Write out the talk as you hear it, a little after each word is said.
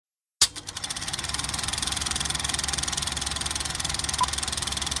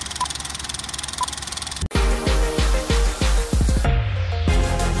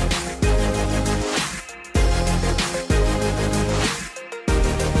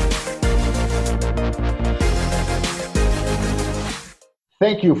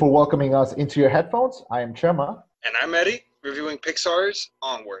Thank you for welcoming us into your headphones. I am Chema. And I'm Eddie, reviewing Pixar's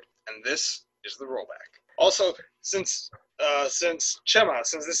Onward, and this is the RollBack. Also, since Chema,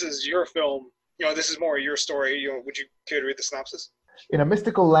 since this is your film, this is more your story. Would you care to read the synopsis? In a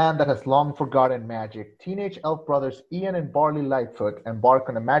mystical land that has long forgotten magic, teenage elf brothers Ian and Barley Lightfoot embark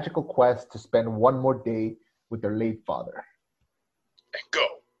on a magical quest to spend one more day with their late father. And go.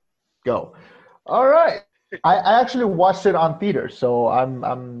 Go. All right. I actually watched it on theater, so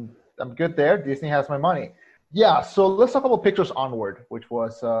I'm good there. Disney has my money. Yeah, so let's talk about Pixar's Onward, which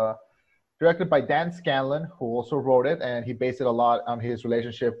was directed by Dan Scanlon, who also wrote it, and he based it a lot on his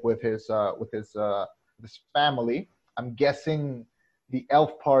relationship with his family. I'm guessing the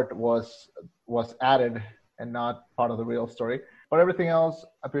elf part was added and not part of the real story, but everything else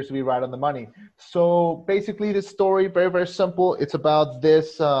appears to be right on the money. So basically, the story, very, very simple. It's about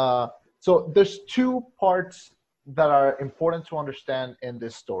this. So there's two parts that are important to understand in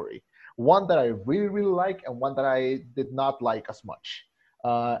this story. One that I really, really like, and one that I did not like as much.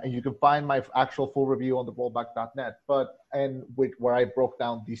 And you can find my actual full review on the RollBack.net, where I broke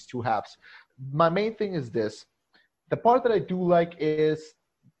down these two halves. My main thing is this. The part that I do like is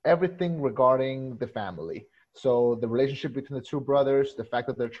everything regarding the family. So the relationship between the two brothers, the fact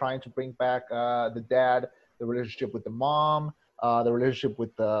that they're trying to bring back the dad, the relationship with the mom, the relationship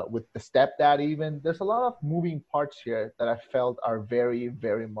with the stepdad even. There's a lot of moving parts here that I felt are very,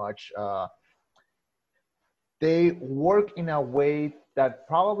 very much, they work in a way that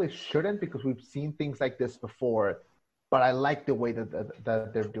probably shouldn't, because we've seen things like this before, but I like the way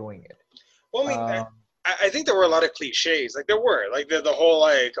that they're doing it. Well, I think there were a lot of cliches. Like there were, like the whole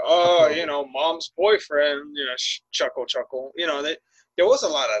mom's boyfriend, chuckle. There was a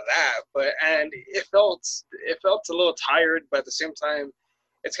lot of that, and it felt a little tired, but at the same time,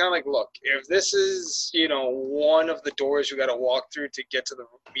 it's kind of like, look, if this is one of the doors you got to walk through to get to the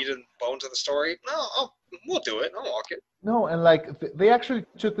meat and bones of the story, we'll do it. I'll walk it. No, and like they actually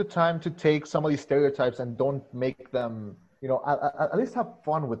took the time to take some of these stereotypes and don't make them, at least have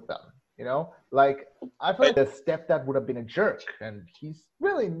fun with them. Like I feel like the stepdad would have been a jerk, and he's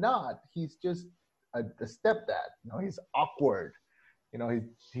really not. He's just a stepdad. He's awkward.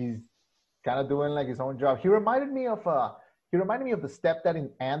 He's kind of doing like his own job. He reminded me of the stepdad in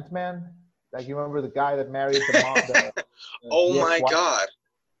Ant-Man. Like, you remember the guy that married the mom? Oh my God!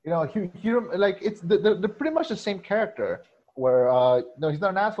 They're pretty much the same character. Where he's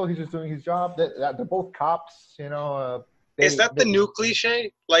not an asshole. He's just doing his job. They're both cops. Is that the new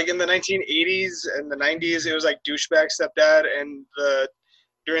cliche? Like in the 1980s and the 90s, it was like douchebag stepdad, and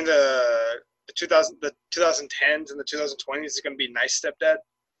during the 2010s and the 2020s, it's going to be nice stepdad.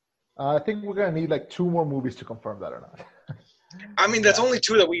 I think we're going to need like 2 more movies to confirm that or not. I mean, that's only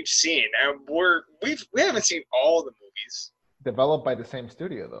 2 that we've seen, and we haven't seen all the movies. Developed by the same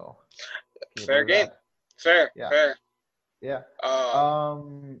studio, though. Fair game. Fair. Yeah.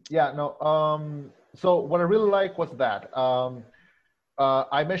 So what I really like was that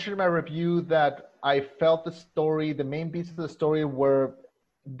I mentioned in my review that I felt the main beats of the story were,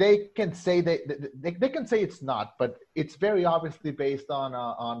 they can say they can say it's not, but it's very obviously based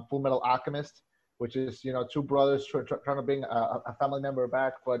on Full Metal Alchemist, which is 2 brothers trying to bring a family member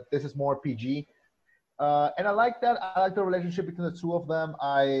back, but this is more PG. And I like that. I like the relationship between the 2 of them.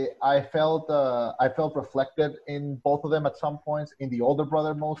 I felt reflected in both of them at some points. In the older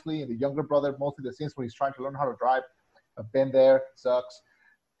brother mostly, in the younger brother mostly. The scenes where he's trying to learn how to drive. I've been there. Sucks.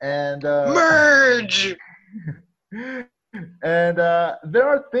 And merge. And there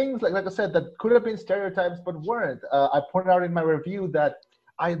are things like I said that could have been stereotypes but weren't. I pointed out in my review that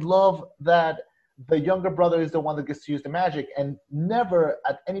I love that the younger brother is the one that gets to use the magic, and never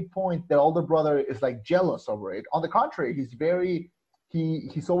at any point the older brother is like jealous over it. On the contrary,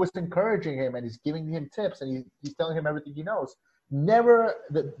 he's always encouraging him, and he's giving him tips, and he's telling him everything he knows.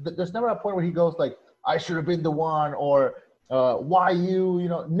 There's never a point where he goes like, I should have been the one, or why you,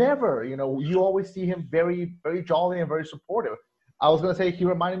 never. You always see him very, very jolly and very supportive. I was going to say he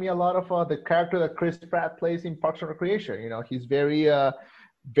reminded me a lot of the character that Chris Pratt plays in Parks and Recreation. He's very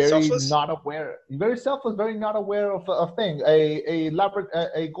selfless? Not aware, very selfless, very not aware of things. A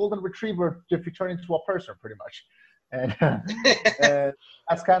golden retriever if you turn into a person, pretty much, and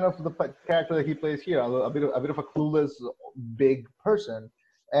that's kind of the character that he plays here. A bit of a clueless big person.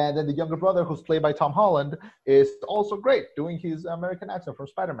 And then the younger brother, who's played by Tom Holland, is also great, doing his American accent from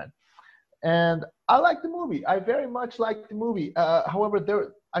Spider-Man. And I like the movie. I very much like the movie.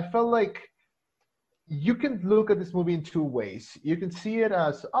 However, I felt like you can look at this movie in 2 ways. You can see it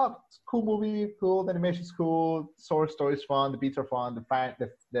as, it's a cool movie, cool, the animation's cool, story's fun, the beats are fun,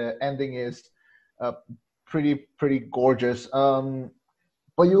 the ending is pretty gorgeous.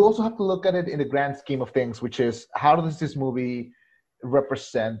 but you also have to look at it in the grand scheme of things, which is how does this movie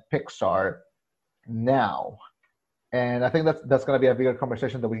represent Pixar now? And I think that's going to be a bigger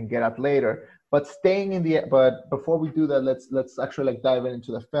conversation that we can get at later. But but before we do that, let's actually like dive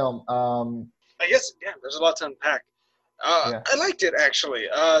into the film. I guess there's a lot to unpack. Yeah. I liked it actually.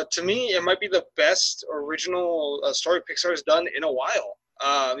 To me, it might be the best original story Pixar has done in a while.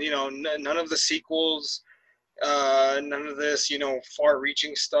 None of the sequels, none of this,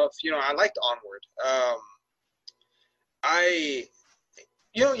 far-reaching stuff. I liked Onward.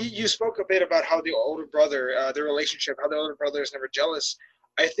 You spoke a bit about how the older brother, the relationship, how the older brother is never jealous.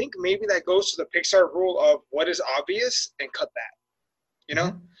 I think maybe that goes to the Pixar rule of what is obvious and cut that.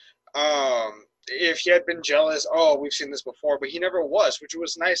 Mm-hmm. If he had been jealous, oh, we've seen this before, but he never was, which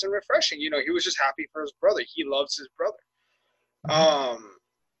was nice and refreshing. He was just happy for his brother. He loves his brother. Mm-hmm.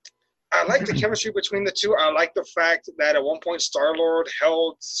 I like the chemistry between the two. I like the fact that at one point Star-Lord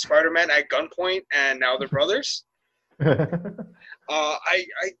held Spider-Man at gunpoint, and now they're brothers. The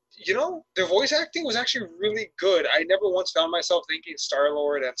voice acting was actually really good. I never once found myself thinking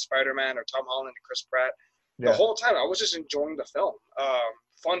Star-Lord and Spider-Man or Tom Holland and Chris Pratt. Yeah. The whole time I was just enjoying the film.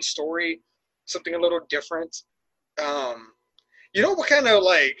 Fun story, something a little different. What kind of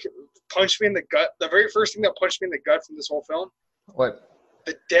like punched me in the gut? The very first thing that punched me in the gut from this whole film? What?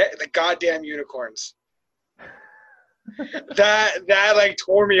 The goddamn unicorns. that like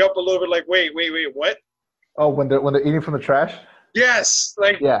tore me up a little bit. Like, wait, what? Oh, when they're eating from the trash? Yes,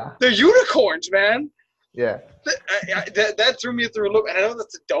 like yeah, they're unicorns, man. Yeah, that threw me through a loop, and I know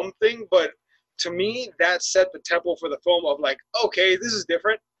that's a dumb thing, but to me, that set the tempo for the film of like, okay, this is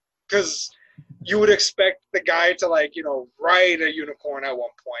different, because you would expect the guy to like, ride a unicorn at one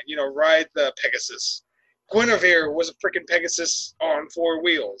point, ride the Pegasus. Guinevere was a freaking Pegasus on 4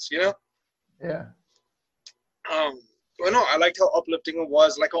 wheels, Yeah. Well, no, I liked how uplifting it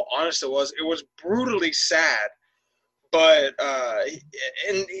was, like how honest it was. It was brutally sad, but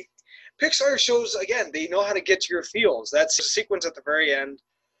and Pixar shows, again, they know how to get to your feels. That's a sequence at the very end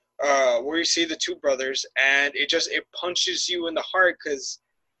where you see the two brothers, and it punches you in the heart, because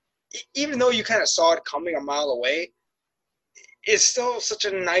even though you kind of saw it coming a mile away, it's still such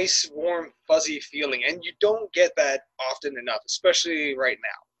a nice, warm, fuzzy feeling, and you don't get that often enough, especially right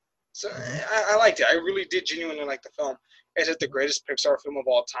now. So I liked it. I really did genuinely like the film. Is it the greatest Pixar film of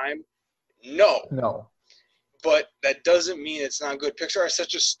all time? No. But that doesn't mean it's not good. Pixar has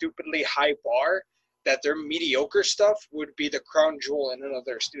such a stupidly high bar that their mediocre stuff would be the crown jewel in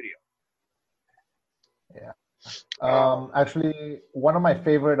another studio. Yeah. Actually, one of my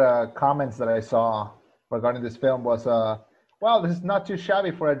favorite comments that I saw regarding this film was, well, this is not too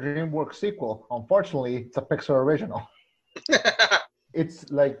shabby for a DreamWorks sequel. Unfortunately, it's a Pixar original. It's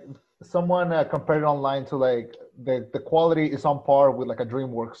like someone compared it online to like the quality is on par with like a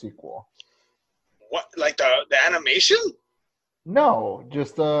DreamWorks sequel. What, like the animation? No,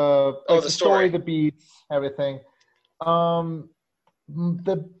 just like the story, the beats, everything.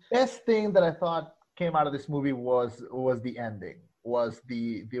 The best thing that I thought came out of this movie was the ending, was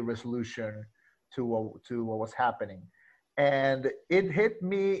the resolution to what was happening. And it hit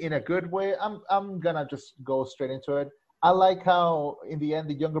me in a good way. I'm gonna just go straight into it. I like how in the end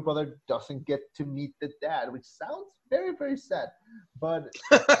the younger brother doesn't get to meet the dad, which sounds very, very sad. But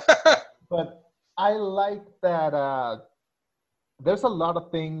I like that there's a lot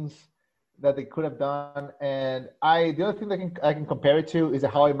of things that they could have done, and the other thing that I can compare it to is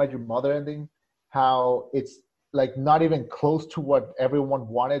How I Met Your Mother ending. How it's like not even close to what everyone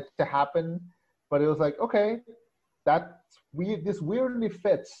wanted to happen, but it was like, okay, this weirdly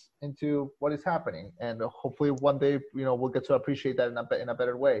fits into what is happening, and hopefully one day we'll get to appreciate that in a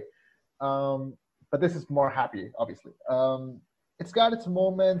better way. But this is more happy, obviously. It's got its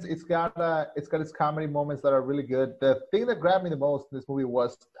moments. It's got its comedy moments that are really good. The thing that grabbed me the most in this movie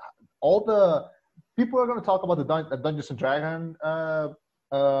was all the people are going to talk about the Dungeons and Dragons,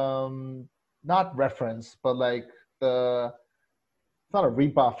 not reference, but like it's not a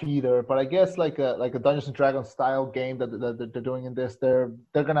rebuff either, but I guess like a Dungeons and Dragons style game that they're doing in this, they're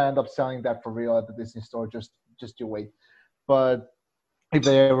gonna end up selling that for real at the Disney store. Just you wait. But if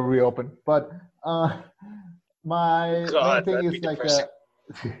they ever reopen. But my main thing is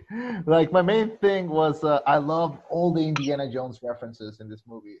like my main thing was I love all the Indiana Jones references in this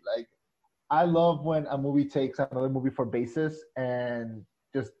movie. Like I love when a movie takes another movie for basis and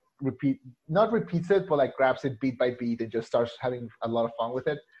just not repeats it, but like grabs it beat by beat and just starts having a lot of fun with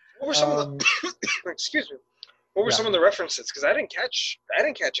it. What were some of the excuse me? What were some of the references? Because I didn't catch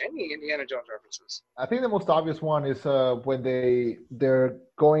any Indiana Jones references. I think the most obvious one is when they're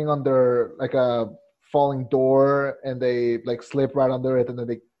going under like a falling door and they like slip right under it, and then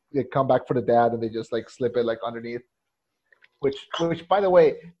they come back for the dad and they just like slip it like underneath. Which by the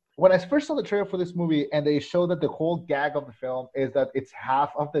way, when I first saw the trailer for this movie and they showed that the whole gag of the film is that it's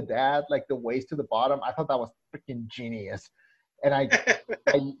half of the dad, like the waist to the bottom, I thought that was freaking genius. And I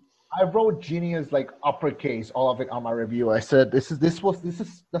wrote genius like uppercase all of it on my review. I said that's a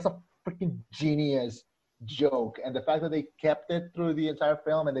freaking genius joke. And the fact that they kept it through the entire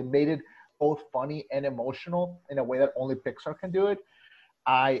film and they made it both funny and emotional in a way that only Pixar can do it,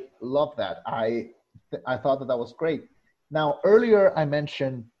 I love that. I thought that was great. Now, earlier I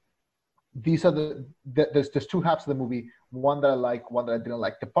mentioned these are there's two halves of the movie, one that I like, one that I didn't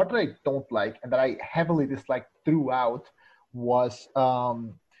like. The part that I don't like and that I heavily disliked throughout was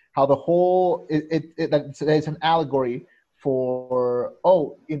how the whole it's an allegory for,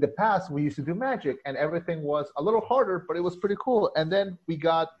 in the past we used to do magic and everything was a little harder, but it was pretty cool. And then we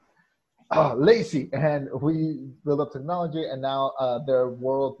got lazy and we built up technology, and now their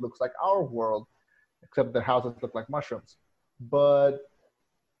world looks like our world, except their houses look like mushrooms. But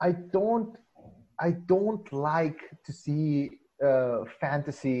I don't like to see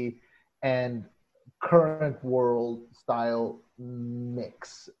fantasy and current world style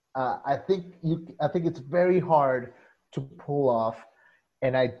mix. I think it's very hard to pull off,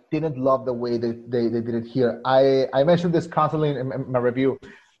 and I didn't love the way they did it here. I mentioned this constantly in my review.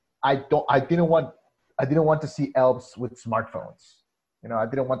 I didn't want to see elves with smartphones. I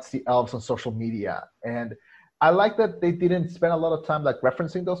didn't want to see elves on social media, and I like that they didn't spend a lot of time like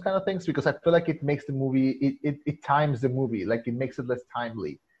referencing those kind of things, because I feel like it makes the movie, it times the movie, like it makes it less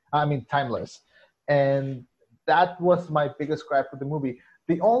timeless. And that was my biggest gripe with the movie.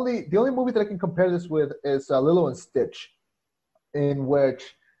 The only movie that I can compare this with is Lilo and Stitch, in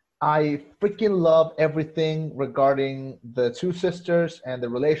which I freaking love everything regarding the two sisters and the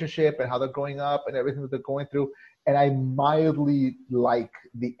relationship and how they're growing up and everything that they're going through. And I mildly like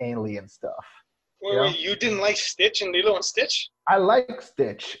the alien stuff. Wait, you didn't like Stitch and Lilo and Stitch? I like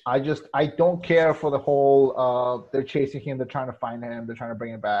Stitch. I don't care for the whole they're chasing him, they're trying to find him, they're trying to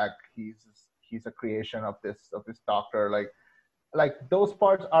bring him back. He's a creation of this doctor. Like those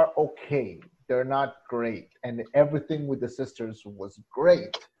parts are okay. They're not great. And everything with the sisters was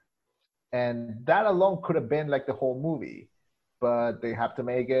great. And that alone could have been like the whole movie. But they have to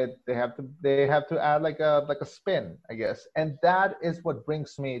make it, they have to add like a spin, I guess. And that is what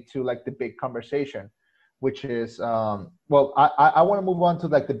brings me to like the big conversation, which is I want to move on to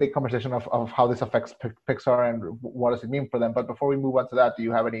like the big conversation of how this affects Pixar and what does it mean for them. But before we move on to that, do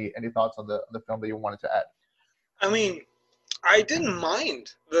you have any thoughts on the film that you wanted to add? I mean, I didn't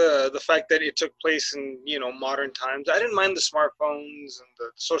mind the fact that it took place in modern times. I didn't mind the smartphones and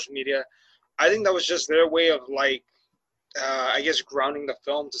the social media. I think that was just their way of like, I guess, grounding the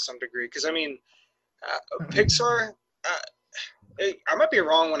film to some degree. Because, I mean, Pixar, I might be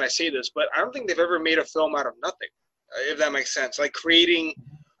wrong when I say this, but I don't think they've ever made a film out of nothing, if that makes sense. Like creating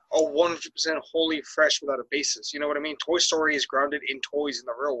a 100% wholly fresh without a basis. You know what I mean? Toy Story is grounded in toys in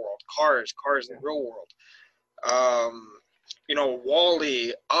the real world. Cars in the real world.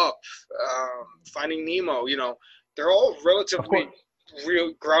 WALL-E, Up, Finding Nemo, they're all relatively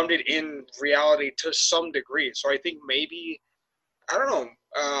grounded in reality to some degree. So I think maybe, I don't know,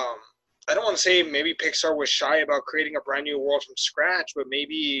 I don't want to say maybe Pixar was shy about creating a brand new world from scratch, but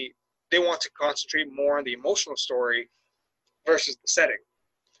maybe they want to concentrate more on the emotional story versus the setting.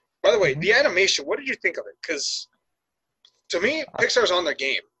 By the way, the animation, what did you think of it? Because to me, Pixar's on their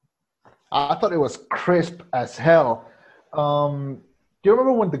game. I thought it was crisp as hell. Do you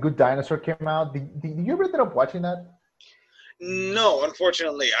remember when The Good Dinosaur came out? Did you ever end up watching that? No,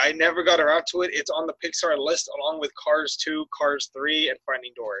 unfortunately. I never got around to it. It's on the Pixar list along with Cars 2, Cars 3, and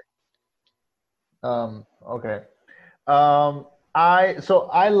Finding Dory. Okay.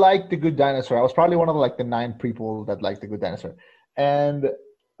 I liked The Good Dinosaur. I was probably one of the 9 people that liked The Good Dinosaur.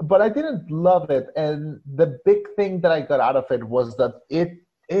 But I didn't love it. And the big thing that I got out of it was that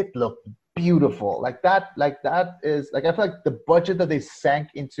it looked beautiful. Like that is like, I feel like the budget that they sank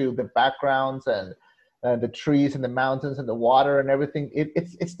into the backgrounds and the trees and the mountains and the water and everything,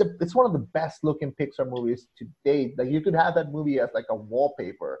 it's one of the best looking Pixar movies to date. Like you could have that movie as like a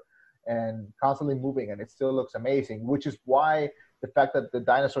wallpaper and constantly moving and it still looks amazing, which is why the fact that the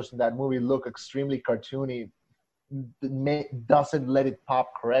dinosaurs in that movie look extremely cartoony doesn't let it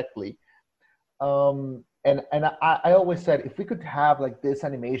pop correctly. And I always said, if we could have like this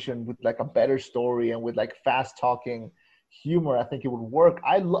animation with like a better story and with like fast talking humor, I think it would work.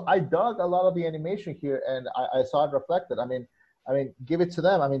 I dug a lot of the animation here, and I saw it reflected. I mean, give it to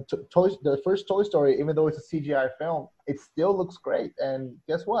them. I mean, the first Toy Story, even though it's a CGI film, it still looks great. And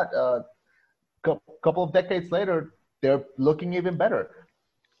guess what? couple of decades later, they're looking even better.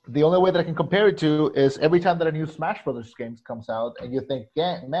 The only way that I can compare it to is every time that a new Smash Brothers game comes out, and you think,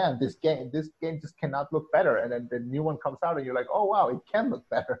 yeah, man, this game just cannot look better, and then the new one comes out, and you're like, oh wow, it can look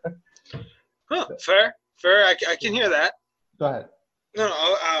better. Huh, fair. I can hear that. Go ahead. No,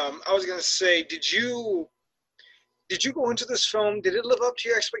 I was gonna say, did you go into this film? Did it live up to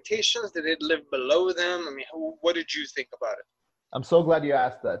your expectations? Did it live below them? I mean, what did you think about it? I'm so glad you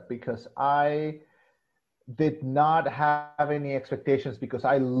asked that, because I did not have any expectations, because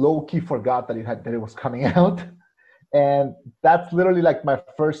I low-key forgot that it was coming out. And that's literally like my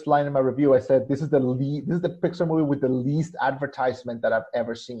first line in my review. I said, this is the Pixar movie with the least advertisement that I've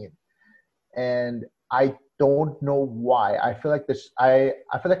ever seen. And I don't know why. I feel like I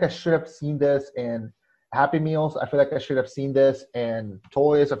feel like I should have seen this in Happy Meals. I feel like I should have seen this in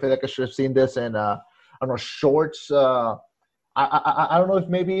toys. I feel like I should have seen this in I don't know, shorts. I don't know if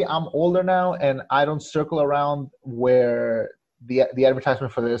maybe I'm older now and I don't circle around where the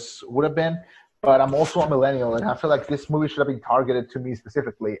advertisement for this would have been, but I'm also a millennial, and I feel like this movie should have been targeted to me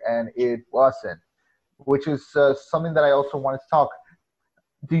specifically, and it wasn't, which is something that I also wanted to talk.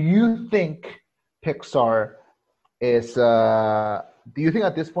 Do you think Pixar is, do you think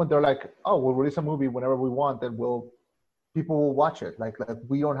at this point they're like, oh, we'll release a movie whenever we want, and people will watch it, like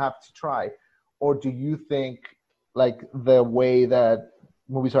we don't have to try? Or do you think, like, the way that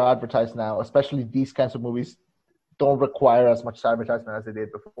movies are advertised now, especially these kinds of movies, don't require as much advertisement as they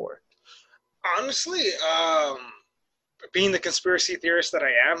did before? Honestly, being the conspiracy theorist that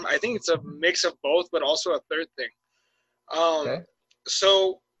I am, I think it's a mix of both, but also a third thing. Okay.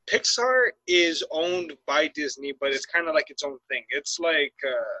 So Pixar is owned by Disney, but it's kind of like its own thing. It's like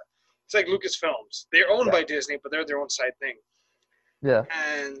Lucasfilms. They're owned by Disney, but they're their own side thing. Yeah.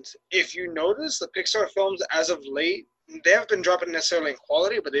 And if you notice, the Pixar films as of late, they haven't been dropping necessarily in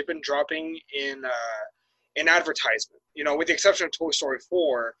quality, but they've been dropping in advertisement. You know, with the exception of Toy Story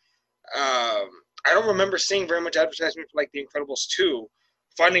 4, I don't remember seeing very much advertisement for like The Incredibles 2.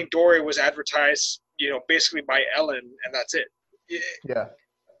 Finding Dory was advertised, you know, basically by Ellen, and that's it. Yeah.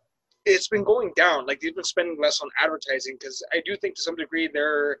 It's been going down. Like, they've been spending less on advertising, because I do think to some degree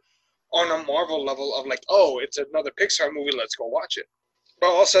they're on a Marvel level of like, oh, it's another Pixar movie, let's go watch it.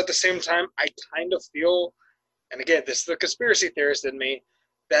 But also at the same time, I kind of feel, and again, this is the conspiracy theorist in me,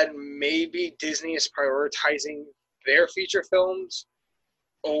 that maybe Disney is prioritizing their feature films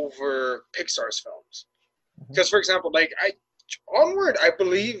over Pixar's films. Because, for example, like Onward, I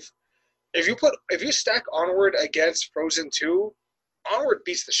believe, if you stack Onward against Frozen 2, Onward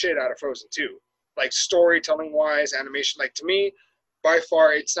beats the shit out of Frozen 2. Like, storytelling wise, animation, like, to me, by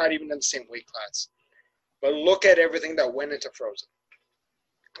far, it's not even in the same weight class. But look at everything that went into Frozen.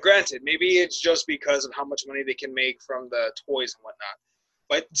 Granted, maybe it's just because of how much money they can make from the toys and whatnot.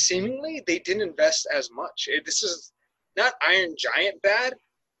 But seemingly, they didn't invest as much. This is not Iron Giant bad,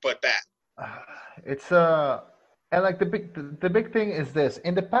 but bad. It's and like the big thing is this: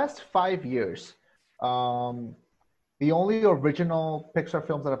 in the past 5 years, the only original Pixar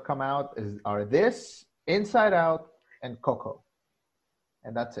films that have come out are this, Inside Out, and Coco.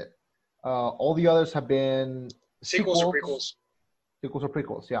 And that's it. All the others have been sequels or prequels. Sequels or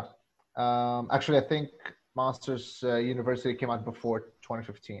prequels, yeah. Actually, I think Monsters University came out before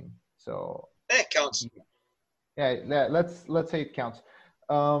 2015, so it counts. Yeah, let's say it counts.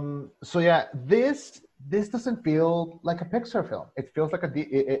 So yeah, this doesn't feel like a Pixar film. It feels like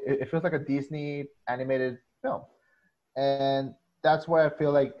it feels like a Disney animated film, and that's why I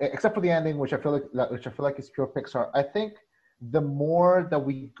feel like, except for the ending, which I feel like is pure Pixar. I think the more that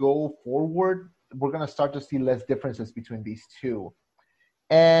we go forward, we're going to start to see less differences between these two.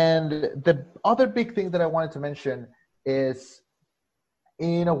 And the other big thing that I wanted to mention is,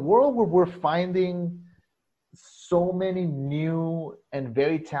 in a world where we're finding so many new and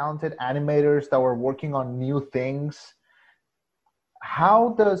very talented animators that were working on new things,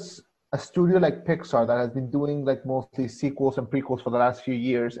 how does a studio like Pixar, that has been doing like mostly sequels and prequels for the last few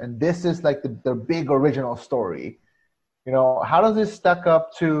years, and this is like the big original story, you know, how does this stack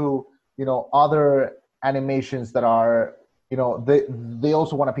up to, you know, other animations that are, you know, they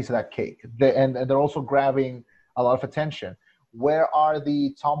also want a piece of that cake, and they're also grabbing a lot of attention? Where are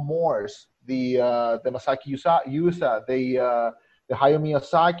the Tom Moores, the Masaki Yusa, the Hayao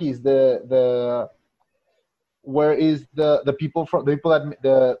Miyazaki's, where is the people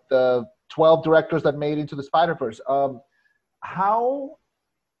that the 12 directors that made Into the Spider-Verse? How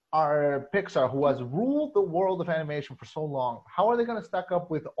are Pixar, who has ruled the world of animation for so long, how are they going to stack up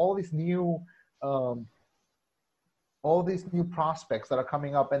with all these new prospects that are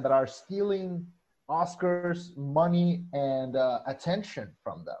coming up and that are stealing Oscars, money, and attention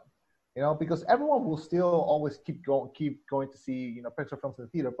from them? because everyone will still always keep going to see, Pixar films in the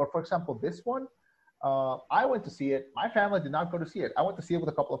theater. But for example, this one, I went to see it. My family did not go to see it. I went to see it with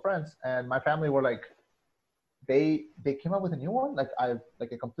a couple of friends, and my family were like, they came out with a new one.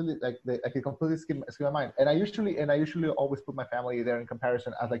 It completely skipped my mind. And I usually always put my family there in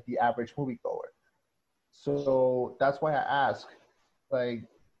comparison as like the average moviegoer. So that's why I ask, like,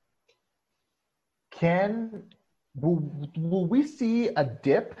 will we see a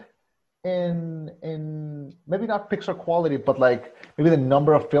dip in maybe not Pixar quality, but like maybe the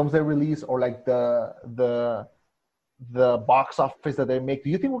number of films they release, or like the box office that they make? Do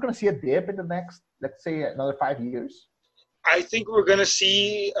you think we're going to see a dip in the next, let's say, another 5 years? I think we're going to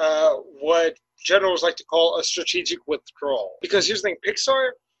see what generals like to call a strategic withdrawal. Because here's the thing,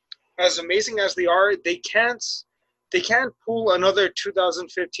 Pixar, as amazing as they are, they can't pull another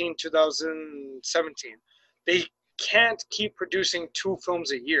 2015, 2017. They can't keep producing 2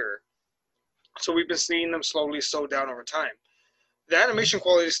 films a year. So we've been seeing them slowly slow down over time. The animation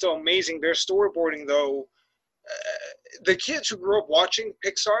quality is still amazing. Their storyboarding, though, the kids who grew up watching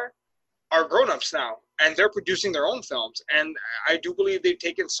Pixar are grown-ups now, and they're producing their own films. And I do believe they've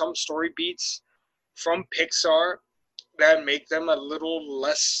taken some story beats from Pixar that make them a little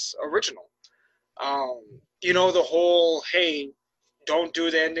less original. The whole, hey, don't do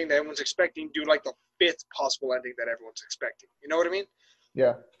the ending that everyone's expecting, do like the 5th possible ending that everyone's expecting. You know what I mean?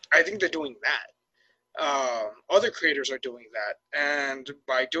 Yeah. I think they're doing that. Other creators are doing that. And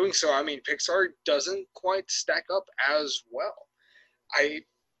by doing so, I mean, Pixar doesn't quite stack up as well. I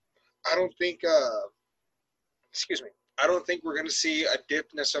don't think, I don't think we're going to see a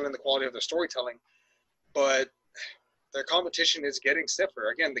dip necessarily in the quality of the storytelling, but their competition is getting stiffer.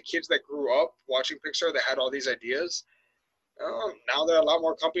 Again, the kids that grew up watching Pixar, that had all these ideas, now there are a lot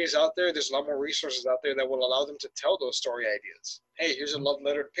more companies out there. There's a lot more resources out there that will allow them to tell those story ideas. Hey, here's a love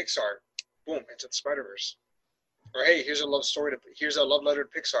letter to Pixar. Boom, into the Spider-Verse. Or hey, here's a love letter to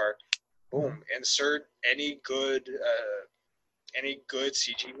Pixar. Boom, insert any good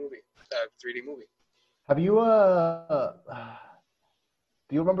CG movie, 3D movie. Have you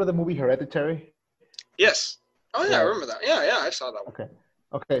do you remember the movie Hereditary? Yes. Oh yeah, I remember that. Yeah, I saw that one.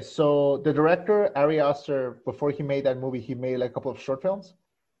 Okay, so the director, Ari Aster, before he made that movie, he made like a couple of short films.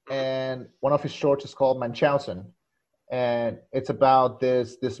 And one of his shorts is called Munchausen. And it's about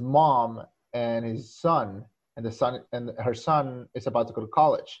this mom and his son, and her son is about to go to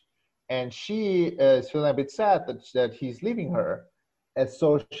college. And she is feeling a bit sad that he's leaving her. And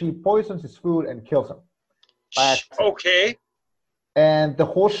so she poisons his food and kills him by accident. Okay. And the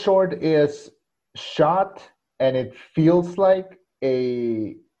whole short is shot, and it feels like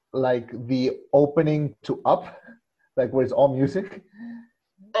the opening to Up, like where it's all music.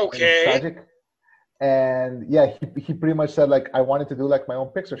 Okay. And tragic. And yeah, he pretty much said, like, I wanted to do like my own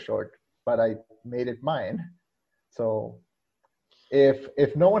Pixar short, but I made it mine. So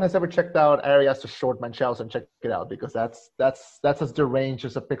if no one has ever checked out Ari Aster's short Munchausen, check it out, because that's as deranged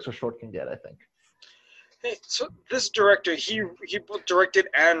as a Pixar short can get, I think. Hey, so this director, he both directed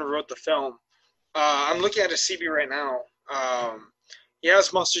and wrote the film. I'm looking at his CV right now. He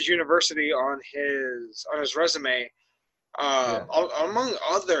has Monsters University on his resume. Among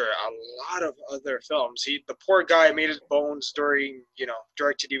a lot of other films. The poor guy made his bones during,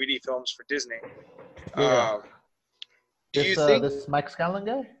 direct-to-DVD films for Disney. Do you think this Mike Scanlon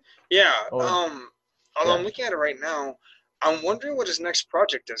guy? Yeah. Although I'm looking at it right now, I'm wondering what his next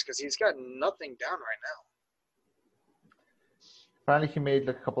project is, because he's got nothing down right now. Apparently, he made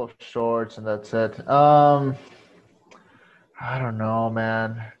like a couple of shorts, and that's it. I don't know,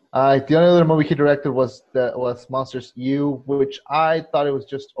 man. The only other movie he directed was Monsters U, which I thought it was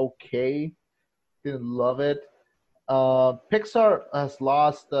just okay. Didn't love it. Pixar has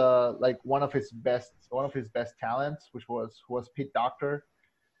lost one of his best talents, which was Pete Docter,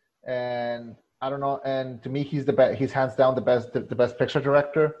 and I don't know. And to me, he's hands down the best Pixar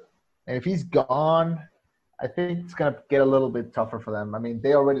director. And if he's gone, I think it's gonna get a little bit tougher for them. I mean,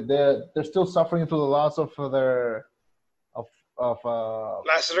 they're still suffering through the loss of their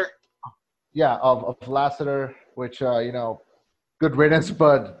Lasseter. Yeah, of Lasseter, which good riddance.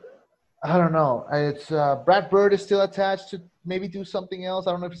 But I don't know. It's Brad Bird is still attached to maybe do something else.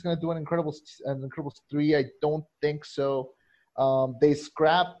 I don't know if he's gonna do an Incredibles 3. I don't think so. They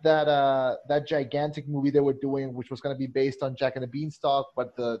scrapped that gigantic movie they were doing, which was going to be based on Jack and the Beanstalk,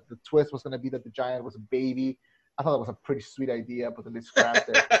 but the twist was going to be that the giant was a baby. I thought that was a pretty sweet idea, but then they scrapped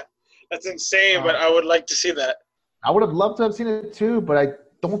it. That's insane, but I would like to see that. I would have loved to have seen it too, but I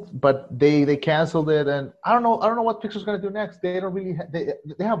don't. But they canceled it, and I don't know what Pixar's going to do next. They don't really.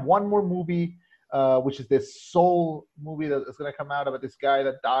 They have one more movie which is this soul movie that is going to come out about this guy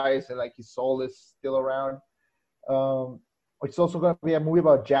that dies and like his soul is still around. It's also going to be a movie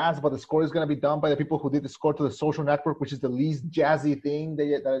about jazz, but the score is going to be done by the people who did the score to The Social Network, which is the least jazzy thing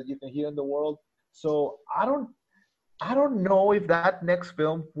that you can hear in the world. So I don't know if that next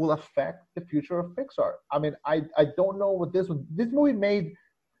film will affect the future of Pixar. I mean, I don't know what this movie made.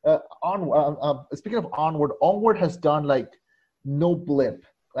 Speaking of Onward has done like no blip.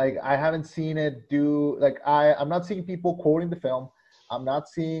 Like I haven't seen it do like I'm not seeing people quoting the film. I'm not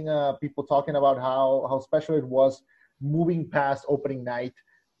seeing people talking about how special it was moving past opening night.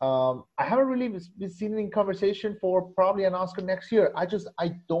 I haven't really been seen it in conversation for probably an Oscar next year. I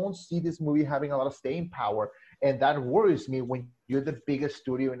don't see this movie having a lot of staying power, and that worries me when you're the biggest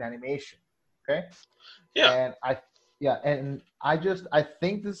studio in animation. Okay. Yeah. And I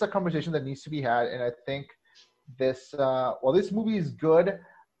think this is a conversation that needs to be had, and I think this movie is good.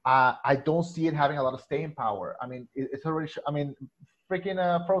 I don't see it having a lot of staying power. I mean, it's already. I mean, freaking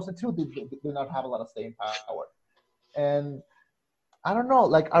Frozen 2 did not have a lot of staying power, and I don't know.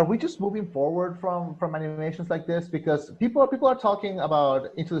 Like, are we just moving forward from animations like this? Because people are talking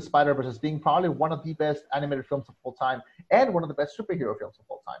about Into the Spider-Verse as being probably one of the best animated films of all time and one of the best superhero films of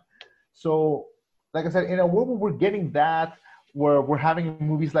all time. So, like I said, in a world where we're getting that, where we're having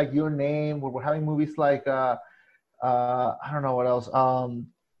movies like Your Name, where we're having movies like I don't know what else, Isle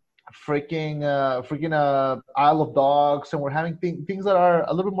of Dogs, and we're having things that are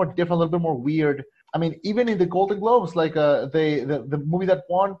a little bit more different, a little bit more weird. I mean, even in the Golden Globes, like the movie that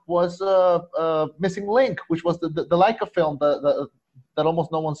won was Missing Link, which was the Leica film that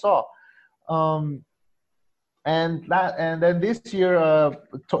almost no one saw. And then this year,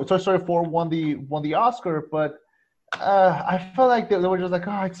 Toy Story 4 won the Oscar, but I felt like they were just like,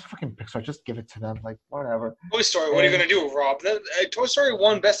 oh, it's fucking Pixar, just give it to them, like whatever. Toy Story, what are you gonna do, Rob? Toy Story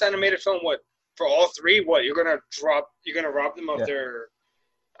won Best Animated Film. What for all three? What you're gonna rob them of their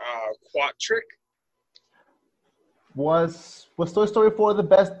quad trick? Was Toy Story 4 the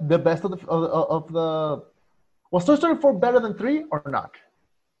best of the was Toy Story 4 better than 3 or not?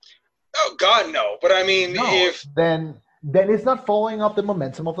 Oh God, no. But I mean, no, if then it's not following up the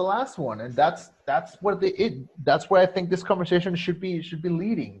momentum of the last one, and that's where I think this conversation should be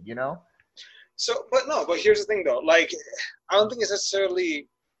leading. You know. So, but here's the thing though. Like, I don't think it's necessarily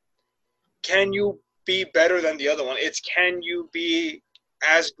can you be better than the other one. It's can you be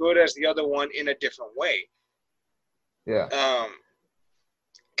as good as the other one in a different way. Yeah.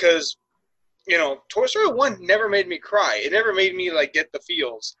 Because, Toy Story 1 never made me cry. It never made me, like, get the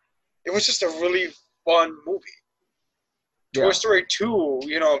feels. It was just a really fun movie. Yeah. Toy Story 2,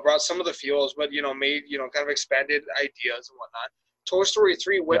 brought some of the feels, but, made, kind of expanded ideas and whatnot. Toy Story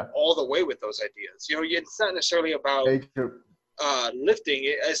 3 went all the way with those ideas. It's not necessarily about lifting.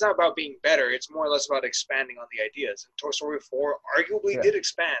 It's not about being better. It's more or less about expanding on the ideas. And Toy Story 4 arguably did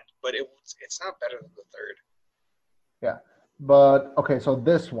expand, but it's not better than the third. Yeah, but okay. So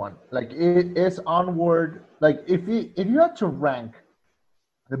this one, like, it is Onward. Like, if you had to rank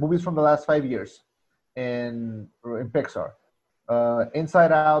the movies from the last 5 years in Pixar,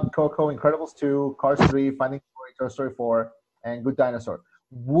 Inside Out, Coco, Incredibles 2, Cars 3, Finding Dory, Toy Story 4, and Good Dinosaur,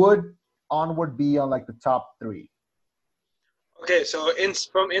 would Onward be on like the top 3? Okay, so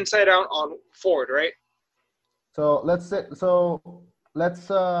from Inside Out on forward, right? So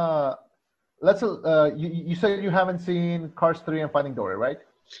you said you haven't seen Cars 3 and Finding Dory, right?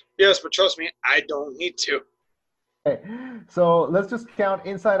 Yes, but trust me, I don't need to. Okay, so let's just count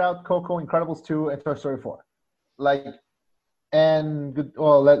Inside Out, Coco, Incredibles 2, and Toy Story 4. Let's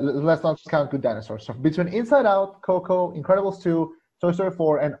not count Good Dinosaur. So between Inside Out, Coco, Incredibles 2, Toy Story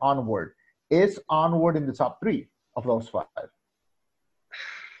 4, and Onward, is Onward in the top 3 of those 5?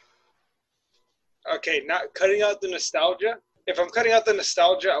 Okay, not cutting out the nostalgia. If I'm cutting out the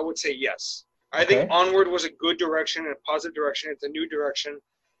nostalgia, I would say yes. I think Onward was a good direction, a positive direction. It's a new direction.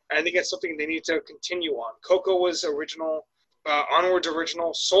 I think it's something they need to continue on. Coco was original. Onward's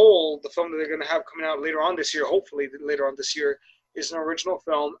original. Soul, the film that they're going to have coming out later on this year, hopefully later on this year, is an original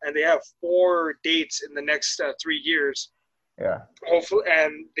film. And they have 4 dates in the next 3 years. Yeah. Hopefully,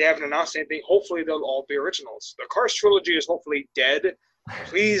 and they haven't announced anything. Hopefully, they'll all be originals. The Cars trilogy is hopefully dead.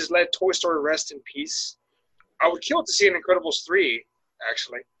 Please let Toy Story rest in peace. I would kill to see an Incredibles 3,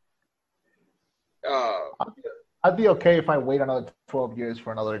 actually. I'd be okay if I wait another 12 years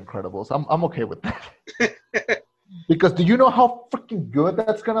for another Incredibles. I'm okay with that. Because do you know how freaking good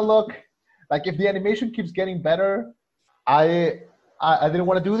that's gonna look? Like, if the animation keeps getting better, I didn't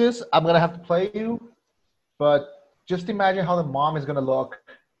want to do this. I'm gonna have to play you, but just imagine how the mom is gonna look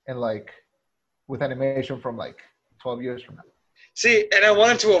with animation from 12 years from now. See, and I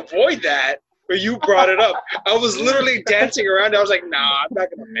wanted to avoid that Or you brought it up. I was literally dancing around. I was like, nah, I'm not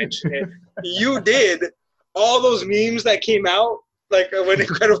going to mention it. You did. All those memes that came out, like when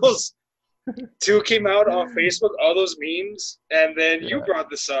Incredibles 2 came out on Facebook, all those memes, and then you brought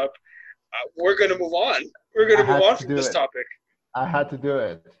this up. We're going to move on. We're going to move on from this topic. I had to do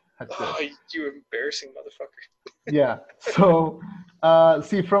it. You embarrassing motherfucker. Yeah. So,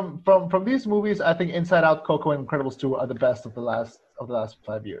 see, from these movies, I think Inside Out, Coco, and Incredibles 2 are the best of the last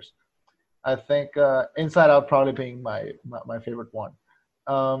 5 years. I think Inside Out probably being my favorite one.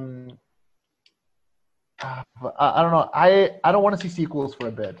 I don't know. I don't want to see sequels for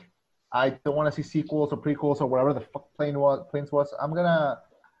a bit. I don't want to see sequels or prequels or whatever the fuck Planes was.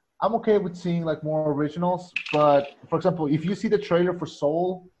 I'm okay with seeing like more originals. But for example, if you see the trailer for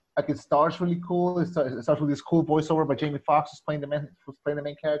Soul, like it starts really cool. It starts with this cool voiceover by Jamie Foxx who's playing the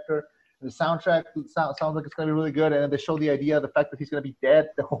main character. The soundtrack sounds like it's gonna be really good, and then they show the idea of the fact that he's gonna be dead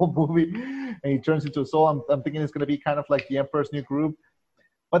the whole movie, and he turns into a soul. I'm thinking it's gonna be kind of like the Emperor's New Groove.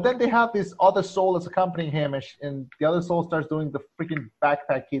 But then they have this other soul that's accompanying him, and the other soul starts doing the freaking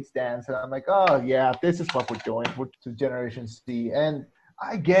Backpack Kids dance, and I'm like, oh yeah, this is what we're doing to Generation Z, and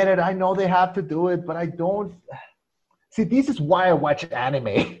I get it. I know they have to do it, but I don't. See, this is why I watch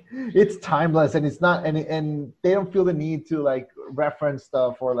anime. It's timeless, and it's not, and they don't feel the need to like reference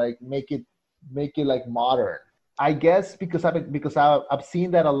stuff or like make it like modern. I guess because I've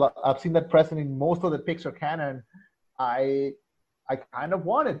seen that a lot. I've seen that present in most of the Pixar canon. I kind of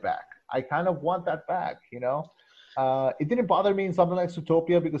want it back. I kind of want that back. You know, it didn't bother me in something like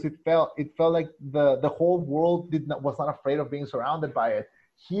Zootopia because it felt like the whole world was not afraid of being surrounded by it.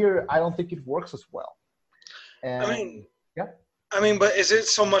 Here, I don't think it works as well. And, but is it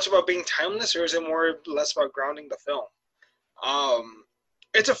so much about being timeless, or is it more or less about grounding the film?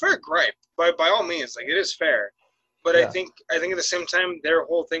 It's a fair gripe, by all means, like it is fair. But I think at the same time, their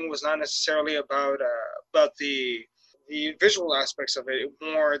whole thing was not necessarily about the visual aspects of it,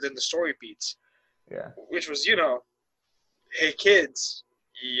 more than the story beats. Yeah. Which was, hey kids,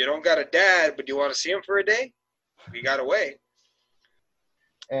 you don't got a dad, but you want to see him for a day? We got away.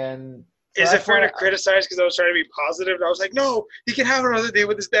 And so is it fair to criticize because I was trying to be positive? And I was like, no, he can have another day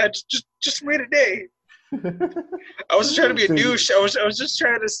with his dad. Just wait a day. I wasn't trying to be a douche. I was just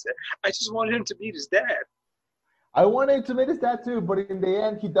trying to. I just wanted him to meet his dad. I wanted him to meet his dad too, but in the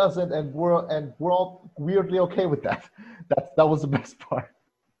end, he doesn't, and we're all weirdly okay with that. That was the best part.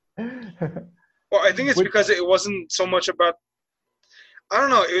 Well, I think it's because it wasn't so much about. I don't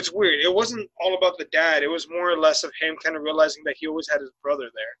know. It's weird. It wasn't all about the dad. It was more or less of him kind of realizing that he always had his brother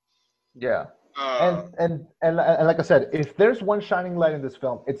there. Yeah. And like I said, if there's one shining light in this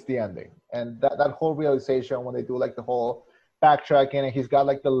film, it's the ending. And that whole realization when they do like the whole backtracking and he's got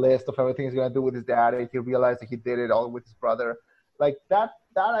like the list of everything he's going to do with his dad and he realized that he did it all with his brother. Like that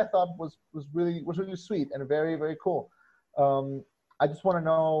I thought was really sweet and very, very cool. I just want to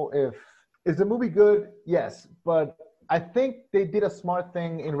know is the movie good? Yes. But I think they did a smart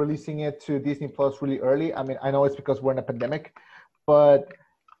thing in releasing it to Disney Plus really early. I mean, I know it's because we're in a pandemic, but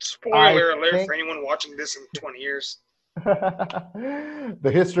spoiler alert for anyone watching this in 20 years.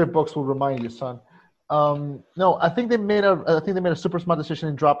 The history books will remind you, son. No, I think they made a super smart decision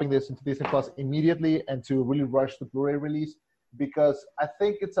in dropping this into Disney Plus immediately and to really rush the Blu-ray release because I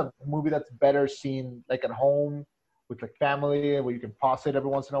think it's a movie that's better seen like at home with like family where you can pause it every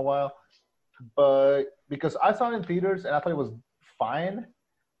once in a while. But because I saw it in theaters and I thought it was fine,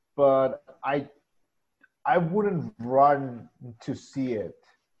 but I wouldn't run to see it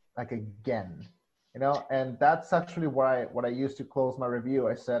like again, and that's actually what I used to close my review.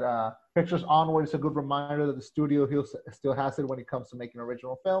 I said, Pictures Onward is a good reminder that the studio still has it when it comes to making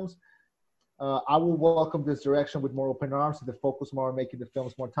original films. I will welcome this direction with more open arms to focus more on making the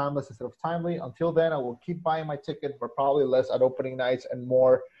films more timeless instead of timely. Until then, I will keep buying my ticket, but probably less at opening nights and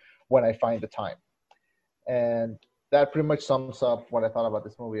more when I find the time. And that pretty much sums up what I thought about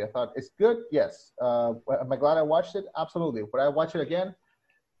this movie. I thought it's good, yes. Am I glad I watched it? Absolutely. Would I watch it again?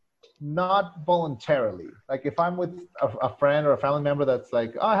 Not voluntarily. Like if I'm with a friend or a family member that's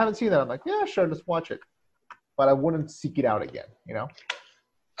like, oh, I haven't seen that. I'm like, yeah, sure, let's watch it. But I wouldn't seek it out again,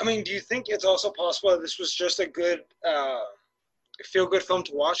 I mean, do you think it's also possible that this was just a good feel-good film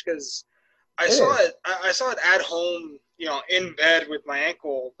to watch? Because I saw it at home, in bed with my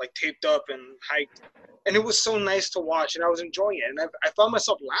ankle like taped up and hiked, and it was so nice to watch, and I was enjoying it, and I found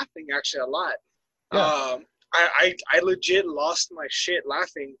myself laughing actually a lot. Yeah. I legit lost my shit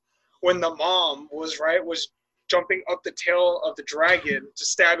laughing when the mom was jumping up the tail of the dragon to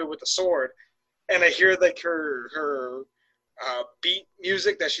stab it with a sword, and I hear like her beat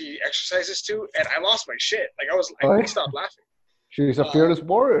music that she exercises to, and I lost my shit. Like I couldn't stop laughing. She's a fearless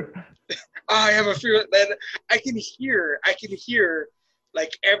warrior. I am a fearless. And I can hear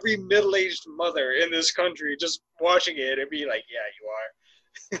like every middle-aged mother in this country just watching it and be like, "Yeah, you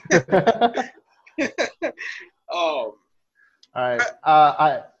are." All right.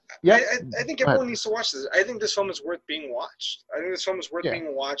 I think everyone needs to watch this. I think this film is worth being watched. I think this film is worth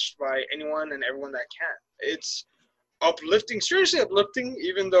being watched by anyone and everyone that can. It's uplifting, seriously uplifting,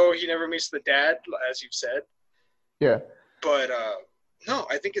 even though he never meets the dad, as you've said. Yeah. But no,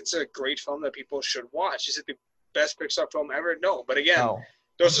 I think it's a great film that people should watch. Is it the best Pixar film ever? No. But again,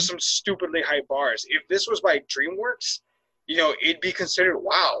 those are some stupidly high bars. If this was by DreamWorks, it'd be considered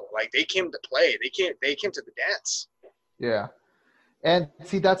wow. Like they came to play. They came to the dance. Yeah. And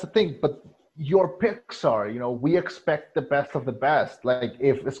see, that's the thing. But your Pixar, we expect the best of the best. Like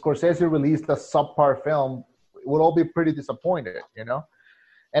if Scorsese released a subpar film, we'll all be pretty disappointed,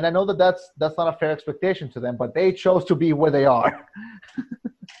 And I know that's not a fair expectation to them, but they chose to be where they are.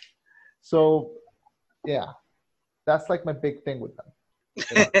 So, yeah, that's like my big thing with them.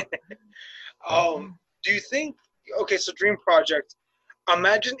 Do you think? Okay, so Dream Project.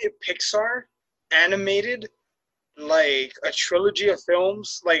 Imagine if Pixar animated like a trilogy of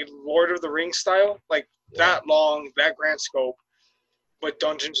films, like Lord of the Rings style, like that long, that grand scope, but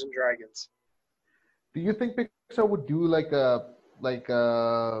Dungeons and Dragons. Do you think Pixar would do like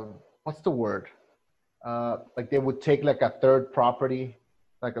what's the word? Like they would take like a third property,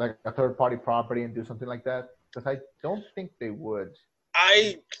 like a third party property and do something like that? Because I don't think they would.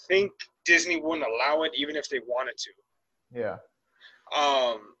 I think Disney wouldn't allow it even if they wanted to. Yeah.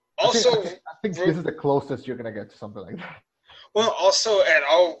 Also, I think this is the closest you're gonna get to something like that. Well, also, and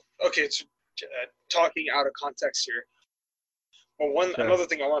it's talking out of context here. But another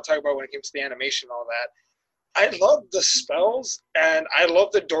thing I want to talk about when it comes to the animation and all that, I love the spells and I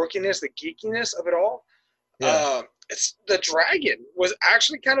love the dorkiness, the geekiness of it all. Yeah. It's the dragon was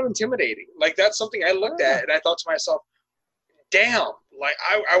actually kind of intimidating. Like that's something I looked at and I thought to myself, damn, like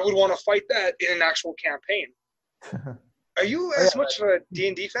I would want to fight that in an actual campaign. Are you as much of a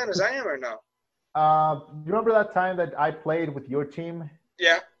D&D fan as I am or no? You remember that time that I played with your team?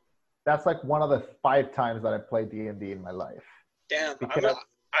 Yeah. That's like one of the 5 times that I played D&D in my life. Damn,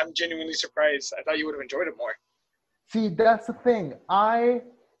 I'm genuinely surprised. I thought you would have enjoyed it more. See, that's the thing. I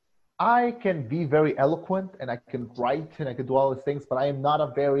can be very eloquent and I can write and I can do all these things, but I am not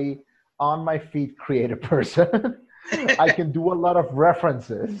a very on my feet creative person. I can do a lot of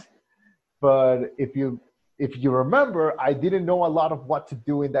references, but if you remember, I didn't know a lot of what to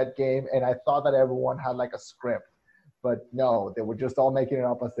do in that game, and I thought that everyone had like a script. But no, they were just all making it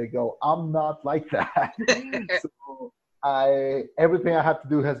up as they go. I'm not like that. So everything I have to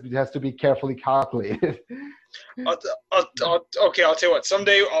do has to be carefully calculated. Okay, I'll tell you what.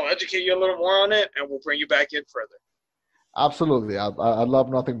 Someday I'll educate you a little more on it, and we'll bring you back in further. Absolutely. I'd love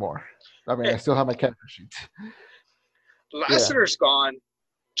nothing more. I mean, I still have my character sheet. Lasseter's gone.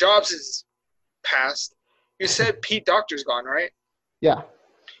 Jobs is passed. You said Pete Docter's gone, right? Yeah.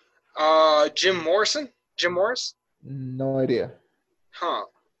 Jim Morris? No idea. Huh.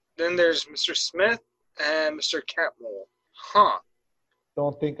 Then there's Mr. Smith and Mr. Catmull. Huh.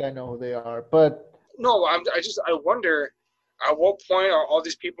 Don't think I know who they are, but no, I wonder at what point are all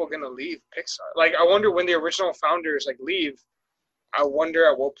these people gonna leave Pixar? Like, I wonder when the original founders leave. I wonder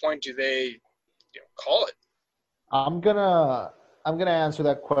at what point do they, call it? I'm gonna answer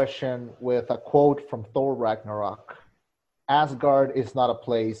that question with a quote from Thor Ragnarok. Asgard is not a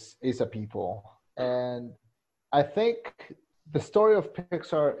place, it's a people. And I think the story of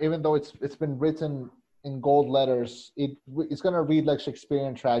Pixar, even though it's been written in gold letters, it's gonna read like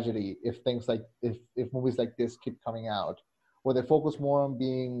Shakespearean tragedy if movies like this keep coming out, where they focus more on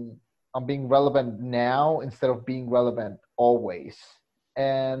being relevant now instead of being relevant always.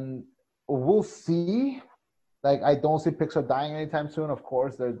 And we'll see. Like, I don't see Pixar dying anytime soon. Of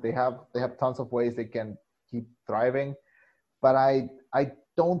course, they have tons of ways they can keep thriving, but I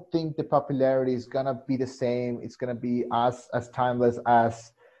don't think the popularity is gonna be the same. It's gonna be as timeless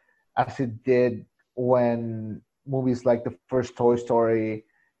as it did when movies like the first Toy Story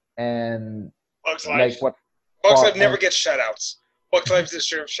and Bugs Life. Bugs Life never gets shout-outs. Bugs Life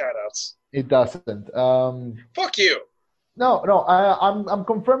deserves shout-outs. It doesn't. Fuck you. No, I'm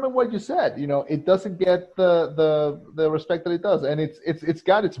confirming what you said. It doesn't get the respect that it does, and it's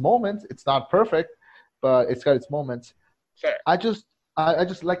got its moments. It's not perfect, but it's got its moments. Fair. I just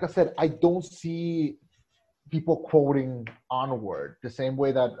like I said, I don't see people quoting Onward the same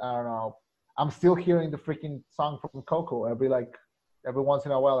way that, I don't know, I'm still hearing the freaking song from Coco every once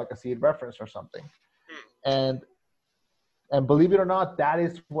in a while, like I see it referenced or something. And believe it or not, that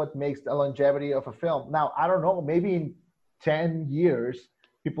is what makes the longevity of a film. Now, I don't know, maybe in 10 years,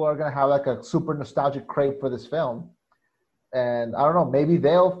 people are gonna have like a super nostalgic crave for this film. And I don't know, maybe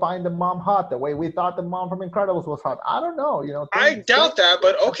they'll find the mom hot the way we thought the mom from Incredibles was hot. I don't know, you know. I doubt that,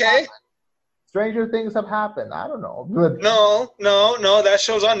 but okay. Stranger things have happened. I don't know. But... No. That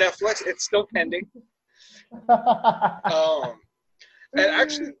show's on Netflix. It's still pending. And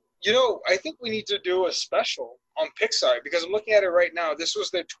actually, you know, I think we need to do a special on Pixar because I'm looking at it right now. This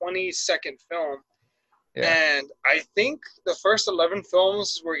was their 22nd film. Yeah. And I think the first 11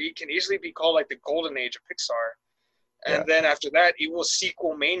 films can easily be called like the golden age of Pixar. And then after that, it was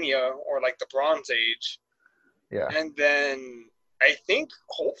sequel mania or like the Bronze Age. Yeah. And then I think,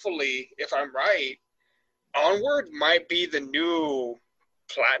 hopefully, if I'm right, Onward might be the new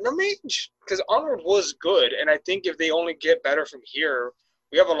Platinum Age. Because Onward was good. And I think if they only get better from here,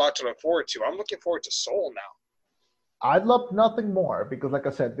 we have a lot to look forward to. I'm looking forward to Soul now. I'd love nothing more because, like I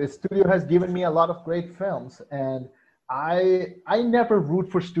said, this studio has given me a lot of great films. And I never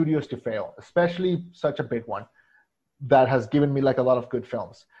root for studios to fail, especially such a big one that has given me like a lot of good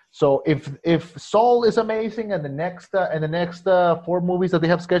films. So if Soul is amazing and the next 4 movies that they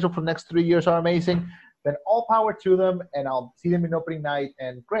have scheduled for the next 3 years are amazing, then all power to them, and I'll see them in opening night,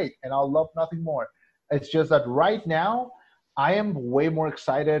 and great, and I'll love nothing more. It's just that right now I am way more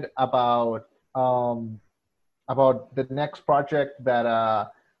excited about the next project that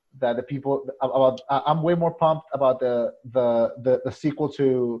the people about. I'm way more pumped about the sequel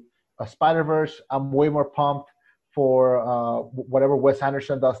to Spider-Verse. I'm way more pumped for whatever Wes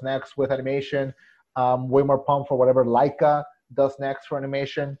Anderson does next with animation. Way more pumped for whatever Laika does next for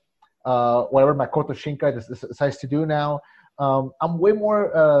animation. Whatever Makoto Shinkai decides to do now. I'm way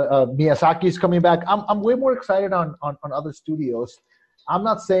more Miyazaki is coming back. I'm way more excited on other studios. I'm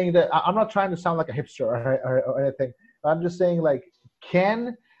not saying that I'm not trying to sound like a hipster or anything. I'm just saying, like,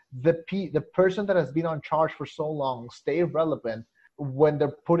 can the person that has been on charge for so long stay relevant when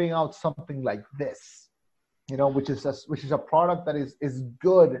they're putting out something like this? You know, which is a product that is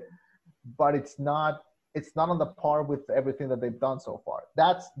good, but it's not on the par with everything that they've done so far.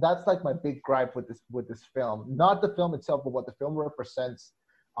 That's like my big gripe with this film. Not the film itself, but what the film represents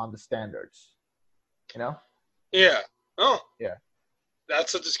on the standards. You know? Yeah. Oh. Yeah.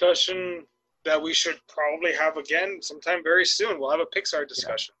 That's a discussion that we should probably have again sometime very soon. We'll have a Pixar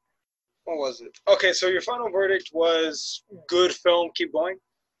discussion. Yeah. What was it? Okay, so your final verdict was good film, keep going?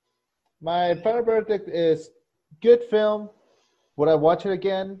 My final verdict is good film. Would I watch it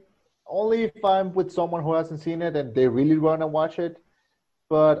again? Only if I'm with someone who hasn't seen it and they really want to watch it.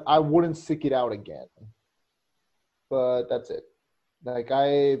 But I wouldn't seek it out again. But that's it. Like,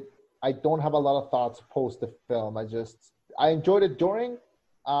 I don't have a lot of thoughts post the film. I enjoyed it during.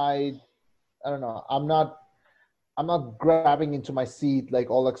 I don't know. I'm not grabbing into my seat like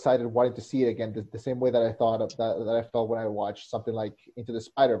all excited wanting to see it again the same way that I thought of that I felt when I watched something like Into the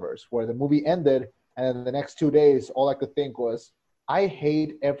Spider-Verse, where the movie ended and then the next 2 days all I could think was, I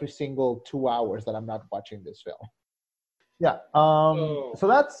hate every single 2 hours that I'm not watching this film. Yeah. So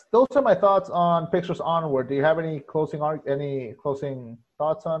those are my thoughts on Pixar's Onward. Do you have any closing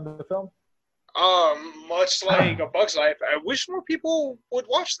thoughts on the film? Much like A Bug's Life, I wish more people would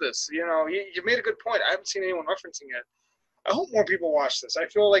watch this. You know, you made a good point. I haven't seen anyone referencing it. I hope more people watch this. I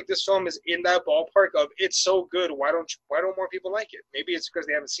feel like this film is in that ballpark of it's so good. Why don't more people like it? Maybe it's because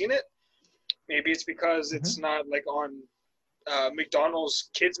they haven't seen it. Maybe it's because it's not like on McDonald's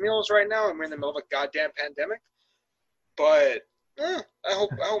kids meals right now, and we're in the middle of a goddamn pandemic. But I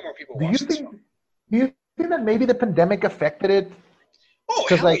hope more people watch this film. Do you think that maybe the pandemic affected it? Oh,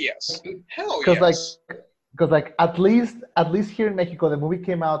 hell yes. Hell yes. Because at least here in Mexico, the movie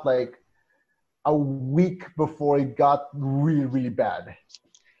came out like a week before it got really, really bad.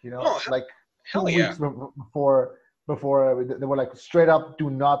 You know, like 2 weeks before they were like, straight up, do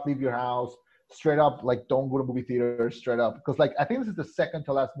not leave your house. Straight up, like, don't go to movie theaters. Straight up, because like I think this is the second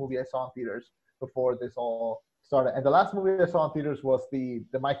to last movie I saw in theaters before this all started. And the last movie I saw in theaters was the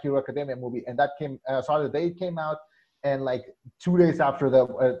My Hero Academia movie, and that came. Sorry, the day it came out. And like 2 days after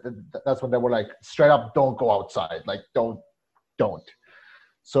that's when they were like, straight up, don't go outside. Like, don't.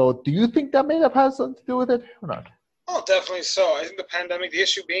 So do you think that may have had something to do with it or not? Oh, definitely so. I think the pandemic, the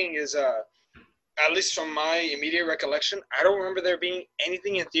issue being is, at least from my immediate recollection, I don't remember there being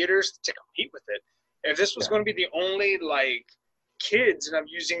anything in theaters to compete with it. If this was going to be the only, like, kids, and I'm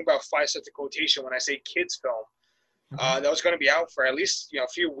using about 5 sets of quotation when I say kids film, that was going to be out for at least, a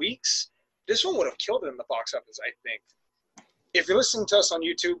few weeks, this one would have killed it in the box office, I think. If you're listening to us on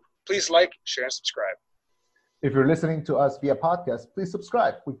YouTube, please like, share, and subscribe. If you're listening to us via podcast, please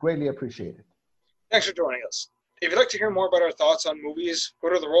subscribe. We greatly appreciate it. Thanks for joining us. If you'd like to hear more about our thoughts on movies, go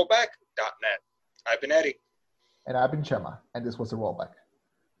to therollback.net. I've been Eddie. And I've been Chema, and this was a rollback.